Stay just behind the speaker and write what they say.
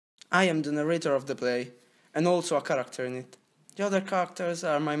I am the narrator of the play, and also a character in it. The other characters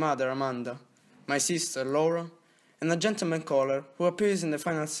are my mother, Amanda, my sister, Laura, and a gentleman caller who appears in the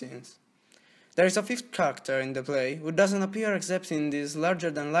final scenes. There is a fifth character in the play who doesn't appear except in this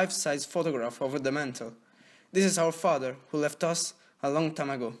larger-than-life-size photograph over the mantel. This is our father, who left us a long time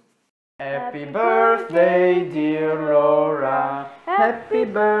ago. Happy birthday, dear Laura. Happy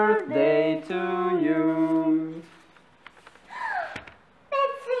birthday to you.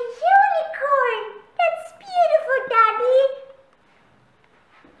 That's a unicorn. That's beautiful, Daddy.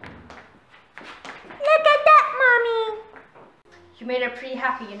 Look at that, Mommy. You made her pretty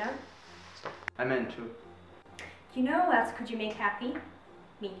happy, you know? I meant to. You know who else could you make happy?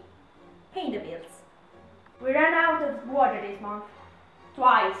 Me. Pay the bills. We ran out of water this month.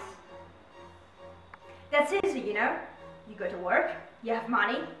 Twice. That's easy, you know? You go to work, you have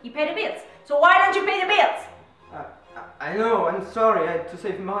money, you pay the bills. So why don't you pay the bills? I know, I'm sorry, I had to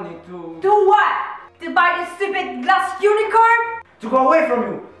save money to... Do what? To buy the stupid glass unicorn? To go away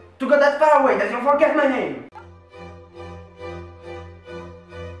from you! To go that far away that you forget my name!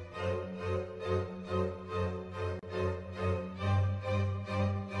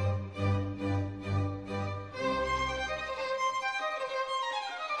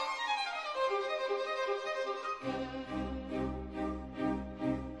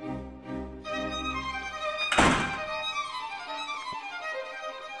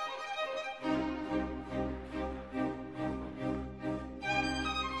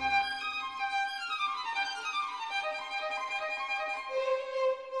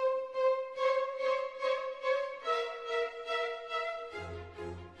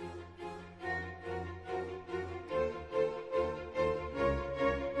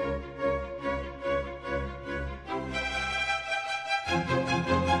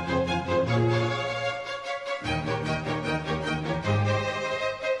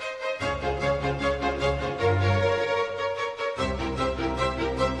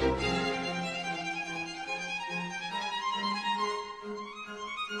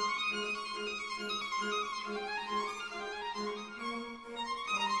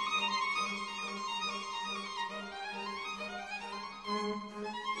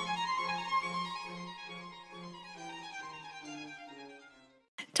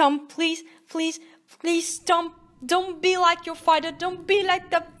 Tom, please, please, please, Tom, don't be like your father. Don't be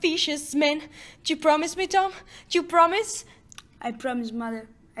like the vicious man. Do you promise me, Tom? Do you promise? I promise, Mother.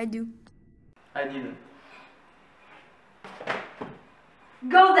 I do. I didn't.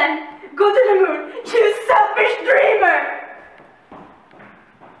 Go then! Go to the moon, you selfish dreamer!